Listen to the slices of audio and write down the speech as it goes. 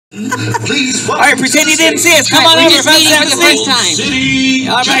Please. All right, pretend you didn't see us. Come on over. We're just meeting for the first time. City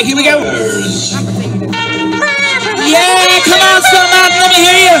All right, here we go. Jugglers. Yeah, come on, Mountain. Let me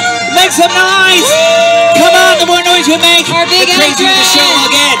hear you. Make some noise. Come on, the more noise you make, Our big the crazier the show will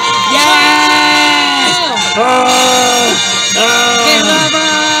get. Yes.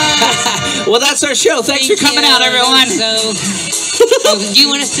 Well, that's our show. Thanks for coming out, everyone. Do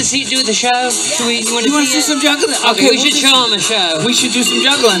you want us to do the show? You want to see some juggling? Okay, we should show them a show. We should do some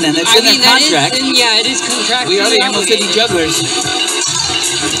juggling then. It's in their contract. Yeah, it is contract. We are the Emerald City Jugglers.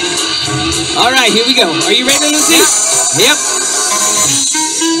 All right, here we go. Are you ready, Lucy? Yep.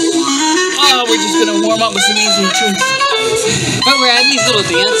 Oh, we're just going to warm up with some easy tricks. But we're at these little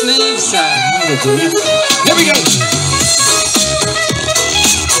dance moves, so... Here we go.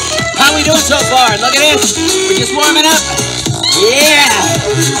 How we doing so far? Look at this. We're just warming up. Yeah.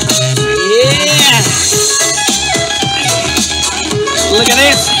 Yeah. Look at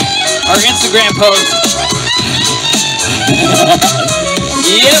this. Our Instagram pose.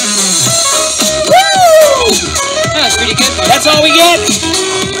 Yep. Woo! That was pretty good. That's all we get.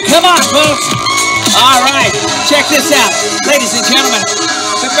 Come on, folks. All right. Check this out. Ladies and gentlemen,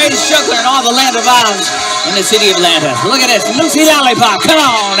 the greatest juggler in all the land of Oz in the city of Atlanta. Look at this. Lucy Lollipop. Come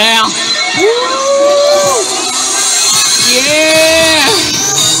on now. Woo! Yeah.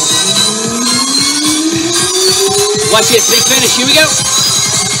 Watch this. Big finish. Here we go.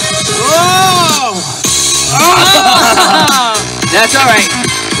 Whoa. Oh. That's all right.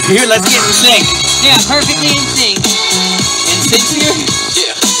 Here, let's get in sync. Yeah, perfectly in sync. In sync here?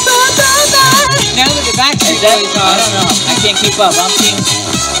 Yeah. Now look at Backstreet Boys I don't know. I can't keep up. I'm team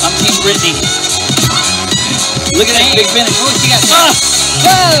Britney. Look at that big finish. Oh, she got that.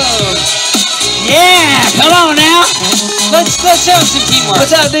 Whoa! Yeah! Come on now. Let's show them some teamwork.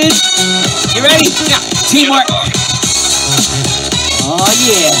 What's up, dude? You ready? Yeah. Teamwork. Oh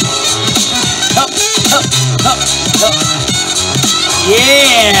yeah. Up, up, up, up.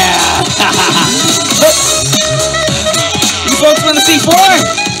 Yeah. You folks want to see 4?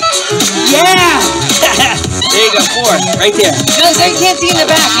 Yeah. There you go, 4, right there. No, they can't see in the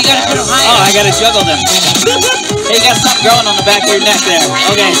back. You gotta put them high. Oh, I gotta juggle them. Hey, you got something growing on the back of your neck there.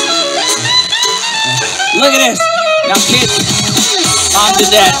 Okay. Look at this. Now, kids, on to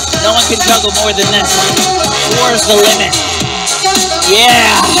that. No one can juggle more than this. 4 is the limit.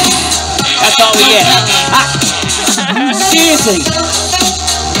 Yeah. That's all we get. Seriously.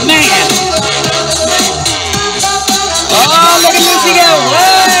 Man. Oh, look at Lucy go.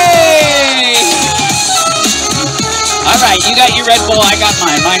 Hey. All right, you got your Red Bull. I got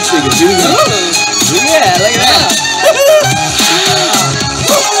mine. Mine's bigger. Yeah, look at that.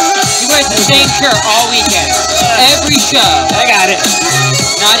 You wear the same shirt all weekend. Every show. I got it.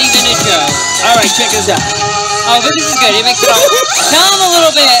 Not even a joke. All right, check this out. Oh, but this is good. It makes it all... Tell them a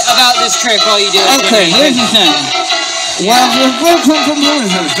little bit about this trick while you do it. Okay, here's the thing. The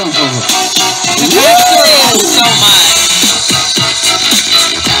backstory is so much.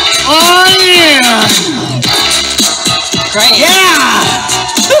 Oh, yeah. Great. Yeah.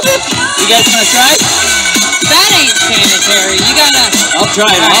 You guys want to try? That ain't sanitary. You gotta... I'll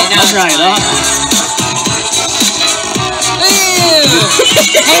try it. I'll try it. Ew.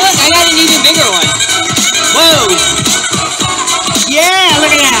 Hey, look, I got an even bigger one. Whoa. Yeah,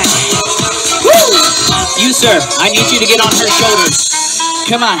 look at that. Woo. You, sir, I need you to get on her shoulders.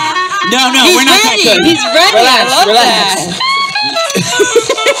 Come on. No, He's we're not ready. that good. He's ready. Relax, I love relax. that.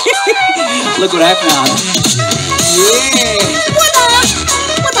 Look what I found. Yeah.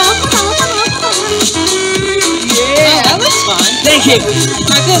 Oh, that looks fun. Thank you.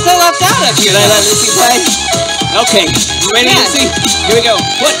 I feel so left out up here. Should I let Lucy play? Okay. You ready, Yeah. Lucy? Here we go.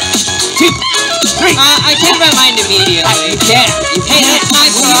 1, 2, 3. I changed my mind immediately. You can't. Hey, that's my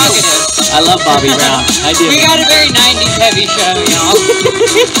prerogative. I love Bobby Brown. I do. We got a very 90s heavy show, y'all.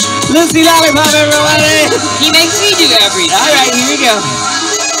 Lucy Lollipop, everybody. He makes me do everything. All right, here we go.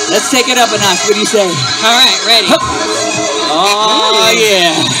 Let's take it up a notch. What do you say? All right, ready. Oh,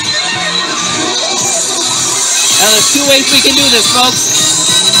 yeah. Now, there's 2 ways we can do this, folks.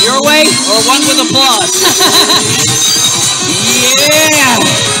 Your way or one with applause. Yeah.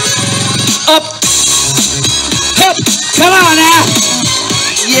 Up. Up. Come on now.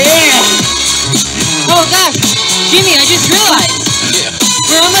 Yeah. Oh, gosh. Jimmy, I just realized.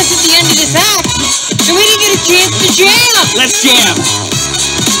 We're almost at the end of this act, and we didn't get a chance to jam. Let's jam.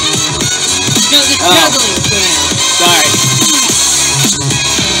 No, the juggling jam. Sorry.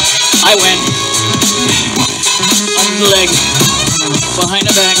 I win. On the leg. Behind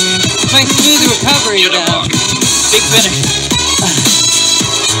the back. My smooth recovery, though. Big finish.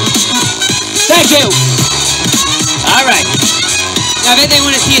 Thank you. All right. Now I bet they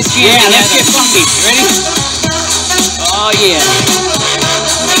want to see us jam Yeah, together. let's get funky. Ready? Oh, yeah.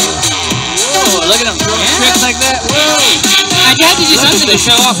 Whoa, look at them throwing tricks like that. Whoa. I tried to do something to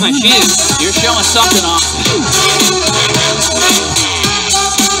show off my shoes. You're showing something off.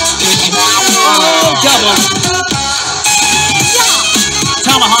 Oh, double.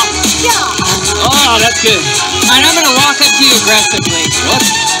 Tomahawk. Oh, that's good. Alright, I'm gonna walk up to you aggressively. What?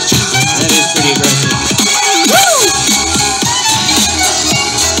 That is pretty aggressive.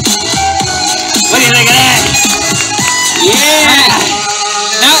 What do you think of that? Yeah!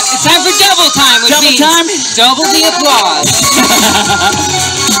 Now it's time for double time, which Double means time? double the applause.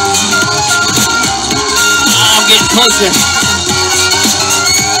 I'm getting closer.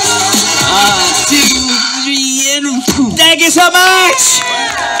 2, 3, and thank you so much!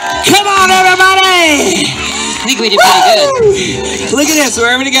 Come on, everybody! I think we did pretty good. Look at this, we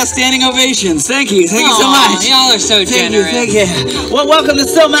already got standing ovations. Thank you so Aw, much. y'all are so generous. Thank you. Well, welcome to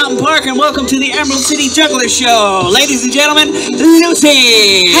Stone Mountain Park and welcome to the Emerald City Jugglers Show. Ladies and gentlemen,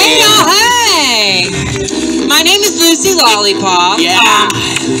 Lucy. Hey, y'all, hey! My name is Lucy Lollipop. Yeah.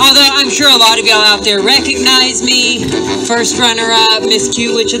 Although I'm sure a lot of y'all out there recognize me. First runner-up, Miss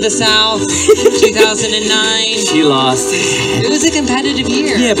Cute Witch of the South, 2009. She lost. It was a competitive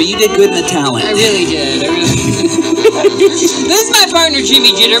year. Yeah, but you did good in the talent. I really did. This is my partner,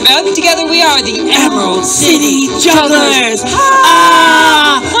 Jimmy Jitterbug. Together we are the Emerald City Jugglers.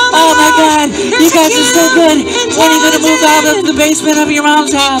 Oh my God, you guys are so good. When are you gonna move out of the basement of your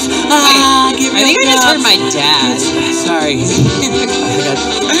mom's house? Give me I think I just heard my dad. Sorry. I got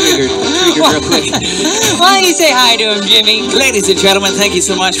triggered real quick. Why don't you say hi to him, Jimmy? Ladies and gentlemen, thank you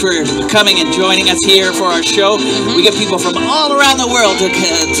so much for coming and joining us here for our show. We get people from all around the world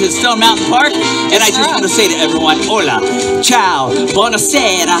to Stone Mountain Park, and I just want to say to everyone, hola, ciao,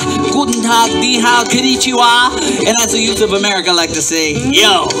 buonasera, guten tag, ni hao, konnichiwa, and as the youth of America like to say,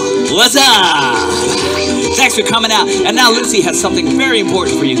 yo, what's up? Thanks for coming out. And now Lucy has something very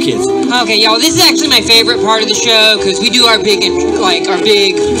important for you kids. Okay, y'all, this is actually my favorite part of the show because we do our big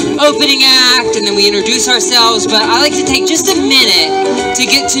opening act and then we introduce ourselves, but I like to take just a minute to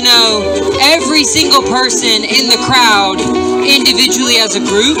get to know every single person in the crowd individually as a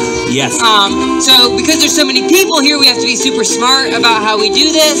group. Yes. So because there's so many people here, we have to be super smart about how we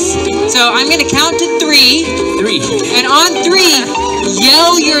do this. So I'm going to count to 3. 3. And on 3,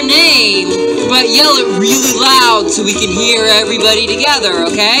 yell your name, but yell it really loud so we can hear everybody together,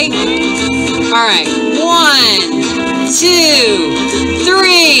 okay? All right. 1, 2,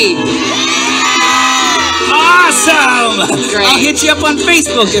 3. Awesome! Great. I'll hit you up on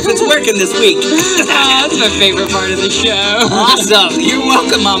Facebook if it's working this week. Oh, that's my favorite part of the show. Awesome! You're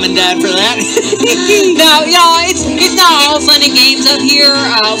welcome, Mom and Dad, for that. Now, y'all, it's not all fun and games up here.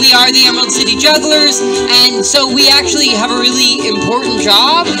 We are the Emerald City Jugglers, and so we actually have a really important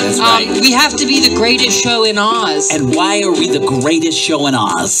job. That's right. We have to be the greatest show in Oz. And why are we the greatest show in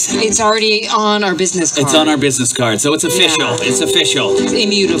Oz? It's already on our business card. It's on our business card, so it's official. Yeah. It's official. It's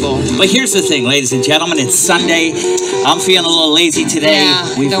immutable. But here's the thing, ladies and gentlemen, it's Sunday. I'm feeling a little lazy today. Yeah,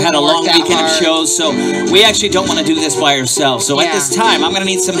 We've don't had a long work that weekend of hard. shows, so we actually don't want to do this by ourselves. So at Yeah. this time, I'm going to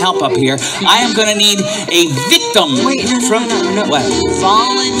need some help up here. I am going to need a victim. Wait, no. What?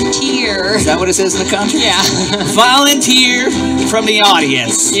 Volunteer. Is that what it says in the contract? Yeah. Volunteer from the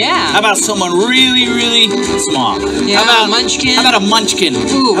audience. Yeah. How about someone really, really small? Yeah, How about Munchkin? How about a Munchkin?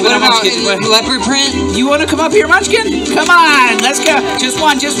 Ooh, How what about a about Munchkin? leopard print? You want to come up here, Munchkin? Come on, let's go. Just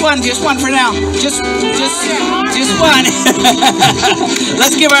one for now. Just one.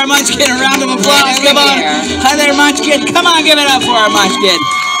 Let's give our Munchkin a round of applause. Come on. Hi there, Munchkin. Come on, give it up for our Munchkin.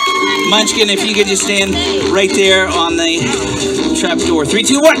 Munchkin, if you could just stand right there on the trap door. 3,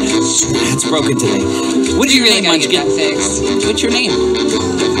 2, 1. It's broken today. What's your name, Gotta get Munchkin? that fixed. What's your name?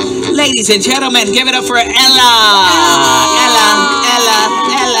 Ladies and gentlemen, give it up for Ella. Ella.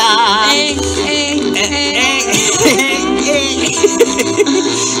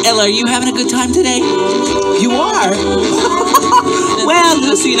 Ella, are you having a good time today? You are? Well,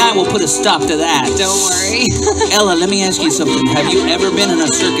 Lucy and I will put a stop to that. Don't worry. Ella, let me ask you something. Have you ever been in a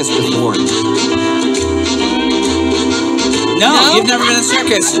circus before? No, you've never been in a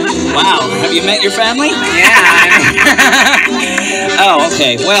circus. Wow. Have you met your family? Yeah. Oh,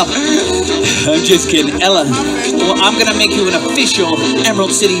 okay. Well, I'm just kidding. Ella, well, I'm gonna make you an official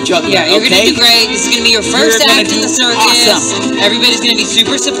Emerald City Juggler. Yeah, you're okay? gonna do great. This is gonna be your first act in the circus. Awesome. Everybody's gonna be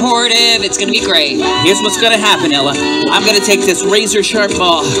super supportive. It's gonna be great. Here's what's gonna happen, Ella. I'm gonna take this razor sharp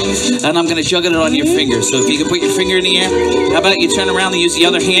ball and I'm gonna juggle it on your finger. So if you can put your finger in the air, how about you turn around and use the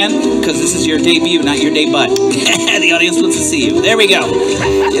other hand? Because this is your debut, not your debut. The audience wants to see you. There we go.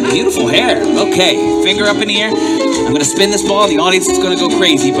 Yeah, beautiful hair. Okay, finger up in the air. I'm gonna spin this ball. The audience is gonna go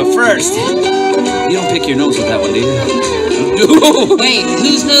crazy. But first, you don't pick your nose with that one, do you? Wait,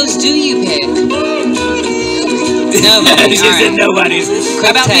 whose nose do you pick? Nobody's. She said nobody's.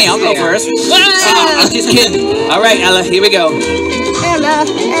 How about me? I'll go first. I'm just kidding. All right, Ella, here we go. Ella.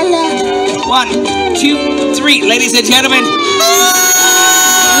 1, 2, 3. Ladies and gentlemen, look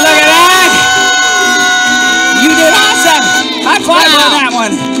at that. You did awesome. High five on that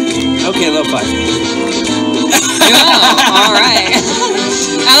one. Okay, low five. All right.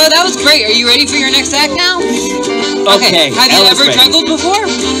 Ella, that was great. Are you ready for your next act now? Okay. Have you ever juggled before?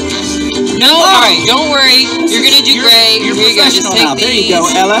 No? Oh. All right, don't worry. You're going to do great. You're Here you go. Just professional take now. these. There you go,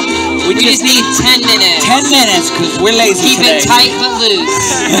 Ella. We just need 10 minutes. 10 minutes, because we're lazy Keep today. it tight but loose.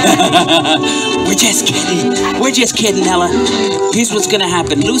 We're just kidding. We're just kidding, Ella. Here's what's going to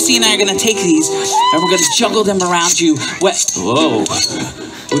happen. Lucy and I are going to take these, and we're going to juggle them around you. Whoa.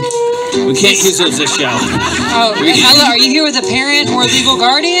 We can't use those this show. Oh, Ella, are you here with a parent or a legal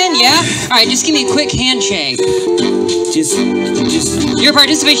guardian? Yeah? All right, just give me a quick handshake. Just. Your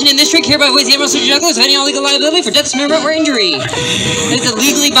participation in this trick hereby waives the Emerald City Jugglers of any illegal liability for death, dismemberment, or injury. It's a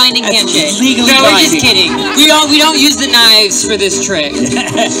legally binding handshake. Legally no, we're just binding. kidding. We don't use the knives for this trick.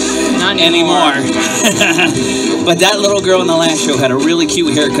 Not anymore. But that little girl in the last show had a really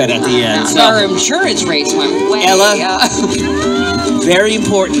cute haircut at the end. So. Our insurance rates went way Ella, up. very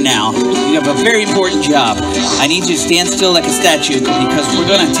important now. You have a very important job. I need you to stand still like a statue because we're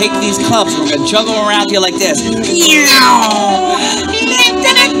going to take these clubs and we're going to juggle around you like this.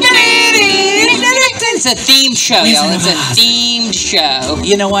 It's a themed show, y'all. It's a themed show.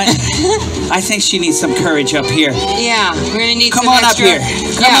 You know what? I think she needs some courage up here. Yeah, we're going to need Come some on extra. up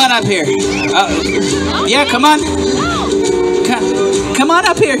here. Come on up here. Yeah, come on. Come on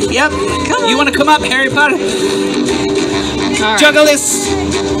up here. Yep. You want to come up, Harry Potter? All right. Juggle this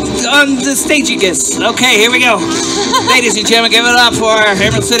on the stage, you guess. Okay, here we go. Ladies and gentlemen, give it up for our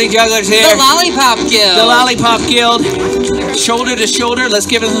Emerald City Jugglers here. The Lollipop Guild. The Lollipop Guild. Shoulder to shoulder. Let's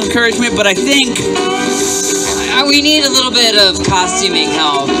give it some encouragement, but I think we need a little bit of costuming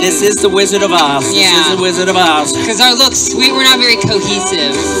help. this is the Wizard of Oz. Yeah. This is the Wizard of Oz. Because our looks, we're not very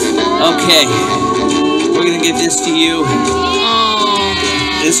cohesive. Okay. We're going to give this to you.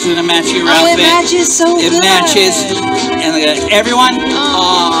 This is going to match your Oh, outfit. it matches so It good. matches. And everyone.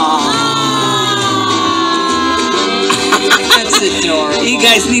 That's adorable. You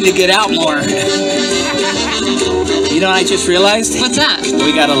guys need to get out more. You know what I just realized? What's that?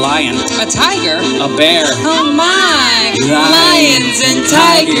 We got a lion. A tiger? A bear. Oh my! Lions and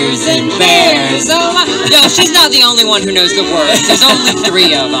tigers and bears. Oh my! No, she's not the only one who knows the words. There's only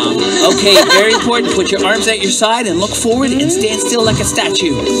 3 of them. Okay, very important. Put your arms at your side and look forward and stand still like a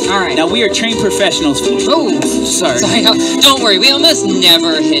statue. All right. Now we are trained professional. Oh, sorry. Don't worry. We almost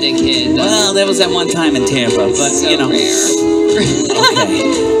never hit a kid. Well, that was that one time in Tampa, but so you know. rare.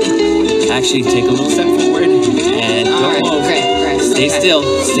 Okay. Actually, take a little step forward and go All right. over. Great. Stay still.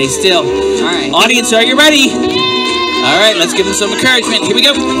 Stay still. All right. Audience, are you ready? All right, let's give them some encouragement. Here we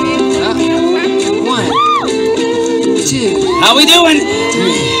go. 1, 2. How we doing?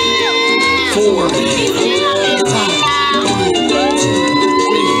 4, 5.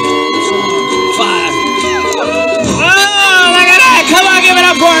 Oh, look at that! Come on, give it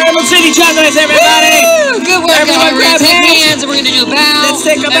up for Emerald City Jugglers, everybody! Woo! Good work, Everyone We're grab gonna take hands. hands and we're gonna do a bow. Let's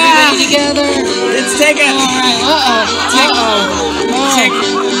take a bow. Everybody together. Let's take it. All right. Take it.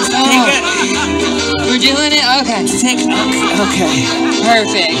 We're doing it. Okay. Okay.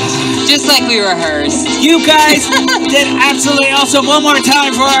 Perfect. Just like we rehearsed. You guys did absolutely awesome. One more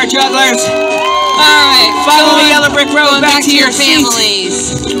time for our jugglers. All right. Follow the yellow brick road Going back to your seats.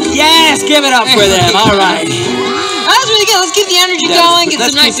 families. Yes, give it up for them. All right. That was really good. Let's keep the energy going. Get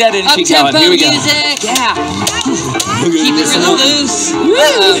Let's some nice keep that energy up-tempo going. Here we go. music. Yeah. Keep it really loose.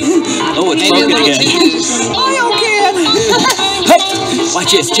 Oh, it's Maybe a broken little again. too loose. Hup.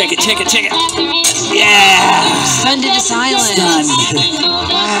 Watch this. Check it. Yeah. Stunned into silence. Done.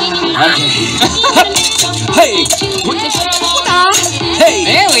 Okay. Hey. Hey.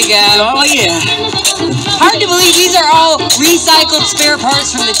 There we go. Oh, yeah. Hard to believe these are all recycled spare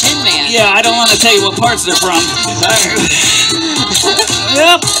parts from the Tin Man. Yeah, I don't want to tell you what parts they're from.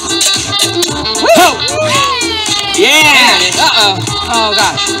 Yep. Oh. Yeah. There it is. Uh-oh. Oh,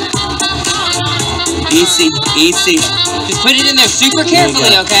 gosh. Easy, easy. Just put it in there super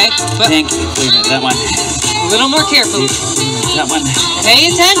carefully, okay? But Thank you. Wait a minute, that one. a little more carefully. That one. Pay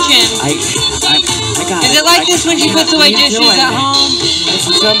attention. I got it. Is it like this when she puts away dishes at home? This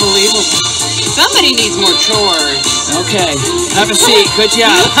is unbelievable. Somebody needs more chores. Okay, have a seat. Good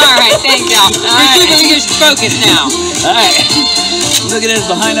job. All right, thanks, Al. You're focused now. All right. Look at this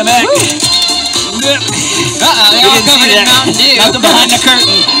behind the back. Uh-oh, they're all covered in Mountain Dew. Nothing behind the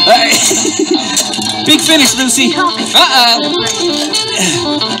curtain. All right. Big finish, Lucy. Uh-oh.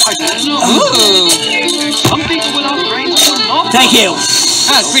 Ooh. Thank you.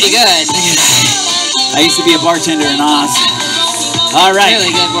 That was pretty good. I used to be a bartender in Oz. All right.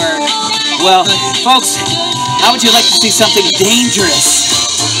 Really good work. Well, folks, how would you like to see something dangerous?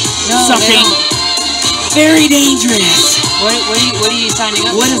 No, Something very dangerous. What are you signing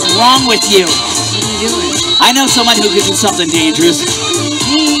up What for? is wrong with you? What are you doing? I know someone who could do something dangerous.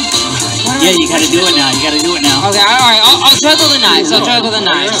 Me? Yeah, you gotta do it now. You gotta do it now. Okay, alright, I'll juggle the knives. Alright,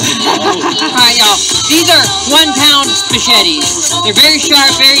 y'all. These are 1 pound machetes. They're very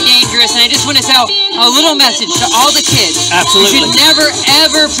sharp, very dangerous, and I just want to tell a little message to all the kids. Absolutely. You should never,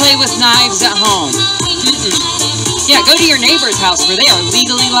 ever play with knives at home. Yeah, go to your neighbor's house where they are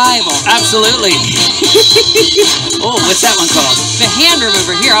legally liable. Absolutely. Oh, what's that one called? The hand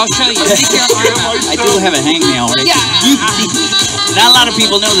remover. Here, I'll show you. Stick your arm out. I do have a hangnail, right? Yeah. Not a lot of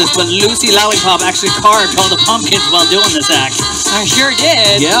people know this, but Lucy Lollipop actually carved all the pumpkins while doing this act. I sure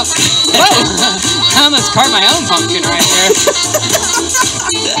did. Yep. Whoa. I almost carved my own pumpkin right there.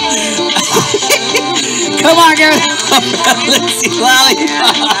 Come on, give it up for Lucy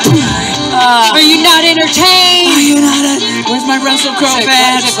Lollipop. Are you not entertained? Are you not where's my Russell Crowe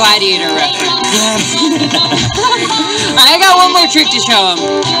badge? It's a gladiator reference. I got one more trick to show them.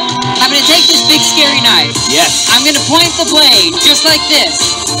 I'm going to take this big scary knife. Yes. I'm going to point the blade, just like this,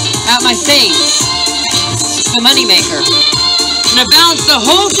 at my face. It's the moneymaker. I'm going to balance the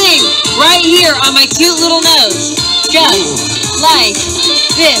whole thing right here on my cute little nose. Just like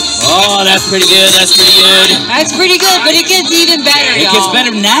this. Oh, that's pretty good. That's pretty good. That's pretty good, but it gets even better, It y'all. gets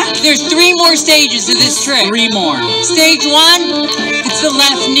better than that? There's 3 more stages to this trick. 3 more. Stage 1, it's the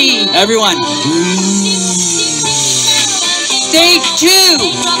left knee. Everyone. Stage 2,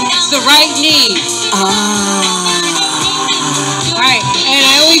 it's the right knee. Alright, and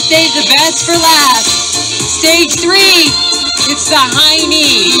I always save the best for last. Stage 3, it's the high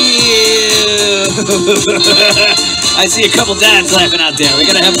knee. I see a couple dads laughing out there. We're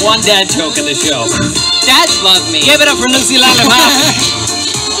gonna have one dad joke in the show. Dads love me. Give it up for Lucy Lollipop.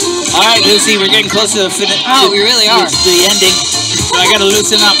 All right, Lucy, we're getting close to the finish. Oh, we really are. The ending. So I gotta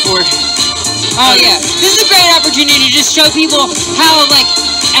loosen up for. Oh yeah, this is a great opportunity to just show people how like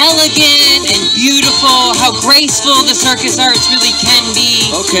elegant and beautiful, how graceful the circus arts really can be.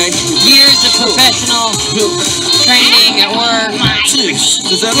 Okay. Years of professional training at work.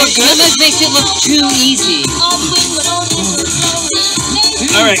 Does that look good? Sometimes makes it look too easy.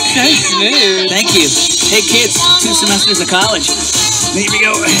 All right. So smooth. Thank you. Hey kids, 2 semesters of college. Here we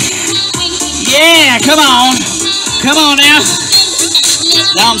go. Yeah, come on. Come on now.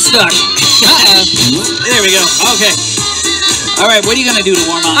 Now I'm stuck. There we go. Okay. All right, what are you going to do to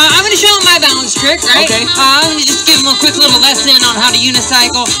warm up? I'm going to show them my balance trick, right? Okay. I'm going to just give them a quick little lesson on how to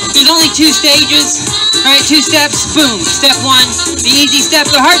unicycle. There's only 2 stages, right? 2 steps, boom. Step 1, the easy step.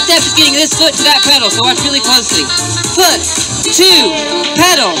 The hard step is getting this foot to that pedal, so watch really closely. Foot, 2,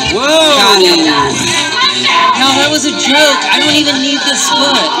 pedal. Whoa. Got it. No, that was a joke. I don't even need this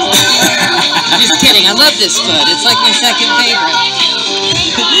foot. Just kidding. I love this foot. It's like my second favorite.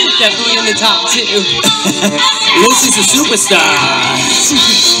 Definitely in the top 2. Lucy's a superstar.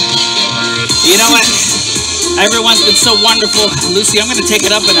 You know what? Everyone's been so wonderful. Lucy, I'm going to take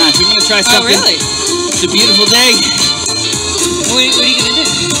it up a notch. I'm going to try something. Oh, really? It's a beautiful day. What are you going to do?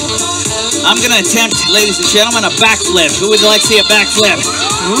 I'm going to attempt, ladies and gentlemen, a backflip. Who would like to see a backflip?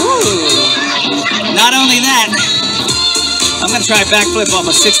 Ooh. Not only that, I'm going to try a backflip off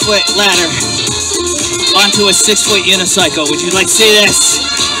a 6-foot ladder onto a 6-foot unicycle. Would you like to see this?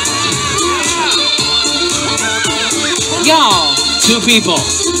 Y'all. 2 people.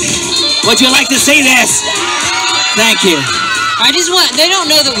 Would you like to see this? Thank you. They don't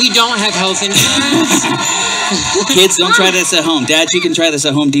know that we don't have health insurance. Kids, don't try this at home. Dad, you can try this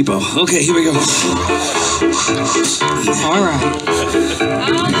at Home Depot. Okay, here we go. All right.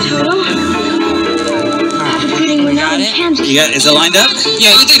 We got it? You got, is it lined up?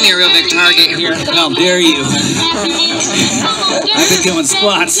 Yeah, you gave me a real big target here. How dare you? I've been doing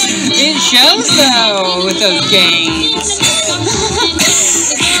squats. It shows, though, with those gains.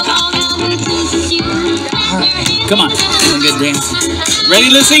 Come on. Doing good dancing.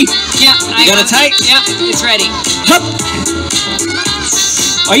 Ready, Lucy? Yeah. You got it tight? Yeah, it's ready. Hup.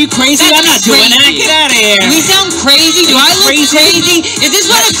 Are you crazy? I'm not doing that. Get out of here. Do we sound crazy? Do I look crazy? Is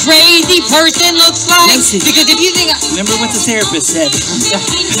this what a crazy person looks like? Lucy. Because if you think... Remember what the therapist said.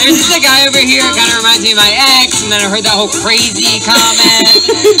 There's just a guy over here kind of reminds me of my ex, and then I heard that whole crazy comment.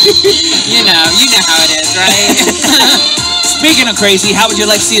 You know how it is, right? Speaking of crazy, how would you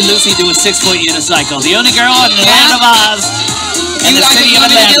like to see Lucy do a 6-foot unicycle? The only girl in the land of Oz and the city of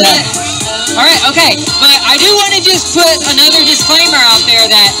Atlanta. Alright, okay, but I do want to just put another disclaimer out there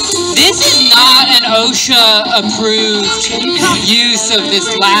that this is not an OSHA-approved use of this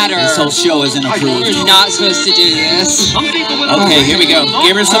ladder. This whole show isn't approved. You're not supposed to do this. Okay, here we go.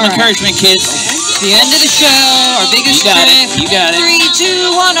 Give her some encouragement, kids. The end of the show, our biggest trick. You got it. 3,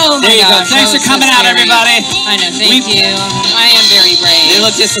 2, 1, oh my There you gosh. go. Thanks for coming out, everybody. I know, thank you. I am very brave. They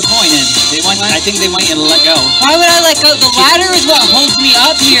look disappointed. I think they want you to let go. Why would I let go? The ladder is what holds me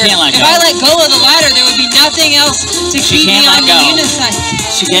up here. Can't let if go. I let go of the ladder, there would be nothing else to keep me on the unicycle.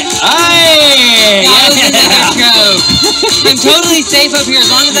 She can't. Hey! That was another joke. I'm totally safe up here as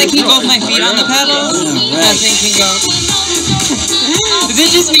long as I keep both my feet on the pedals. Nothing can go. Is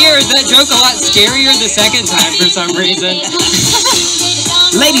it just me, or is that joke a lot scarier the second time for some reason?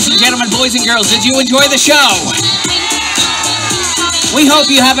 Ladies and gentlemen, boys and girls, did you enjoy the show? We hope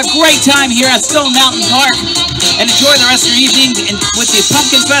you have a great time here at Stone Mountain Park and enjoy the rest of your evening with the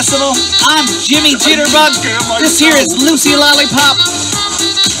Pumpkin Festival. I'm Jimmy Jitterbug. This here is Lucy Lollipop.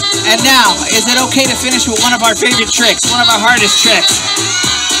 And now, is it okay to finish with one of our favorite tricks, one of our hardest tricks?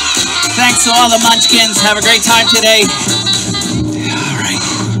 Thanks to all the munchkins. Have a great time today. All right.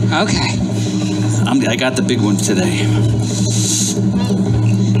 Okay. I got the big one today.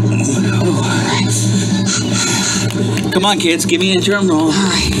 Come on, kids. Give me a drum roll. All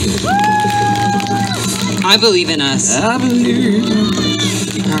right. I believe in us. I believe.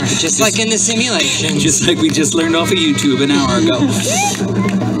 All right. Just like in the simulation. Just like we just learned off of YouTube an hour ago.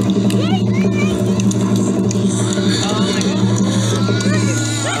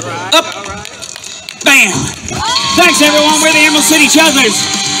 Up. Bam. Thanks, everyone. We're the Emerald City Jugglers.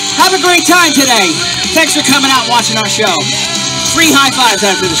 Have a great time today. Thanks for coming out and watching our show. 3 high fives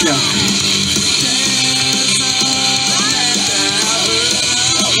after the show.